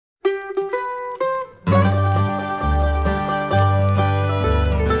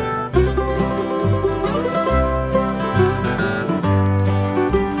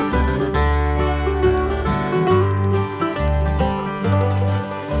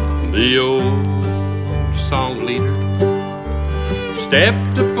The old song leader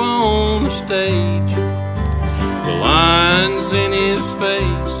stepped upon the stage. The lines in his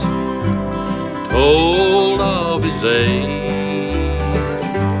face told of his age.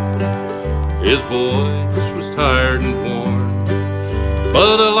 His voice was tired and worn,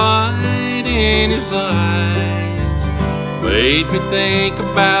 but a light in his eyes made me think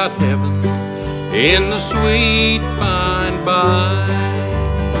about heaven in the sweet by and by.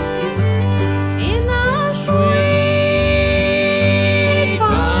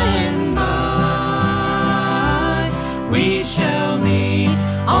 We shall meet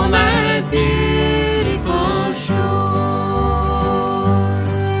on that beautiful shore.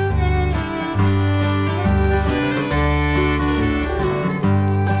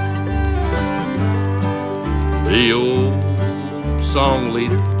 The old song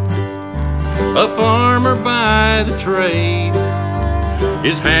leader, a farmer by the trade,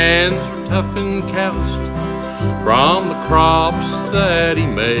 his hands were tough and calloused from the crops that he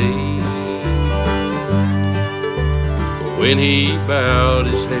made. When he bowed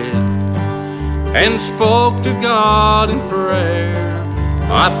his head and spoke to God in prayer,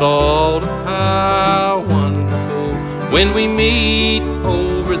 I thought of how wonderful when we meet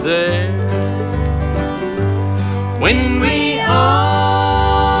over there. When we all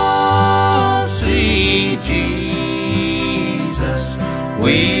see Jesus,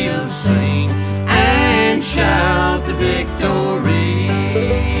 we'll sing and shout the victory.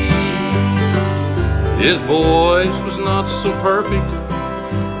 His voice was not so perfect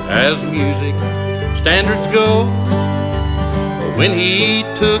as music standards go, but when he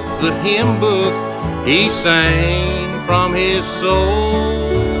took the hymn book, he sang from his soul.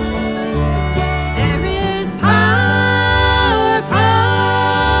 There is power,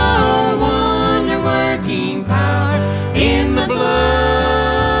 power, wonder-working power in the blood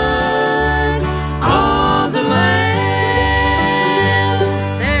of the Lamb.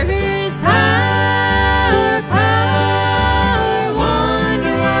 There is power, power,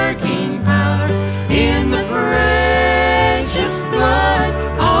 wonder-working power in the precious blood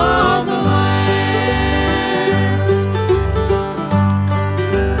of the Lamb.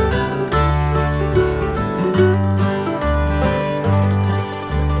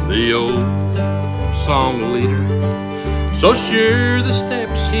 The old song leader, so sure the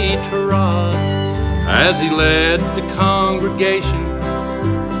steps he trod as he led the congregation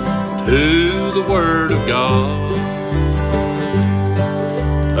to the Word of God.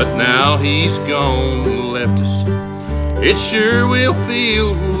 But now he's gone and left us, it sure will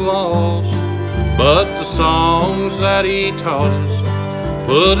feel lost, but the songs that he taught us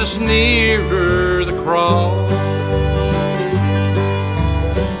put us nearer the cross.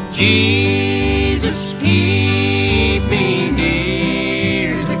 Jesus, keep me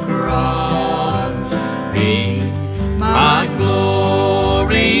near the cross, be my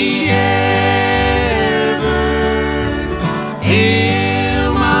glory ever,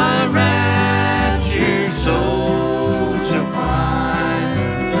 till my raptured soul shall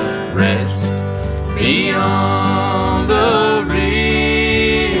find rest beyond the river.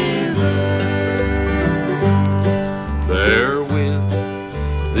 There with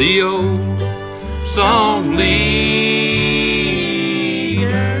the old song leader,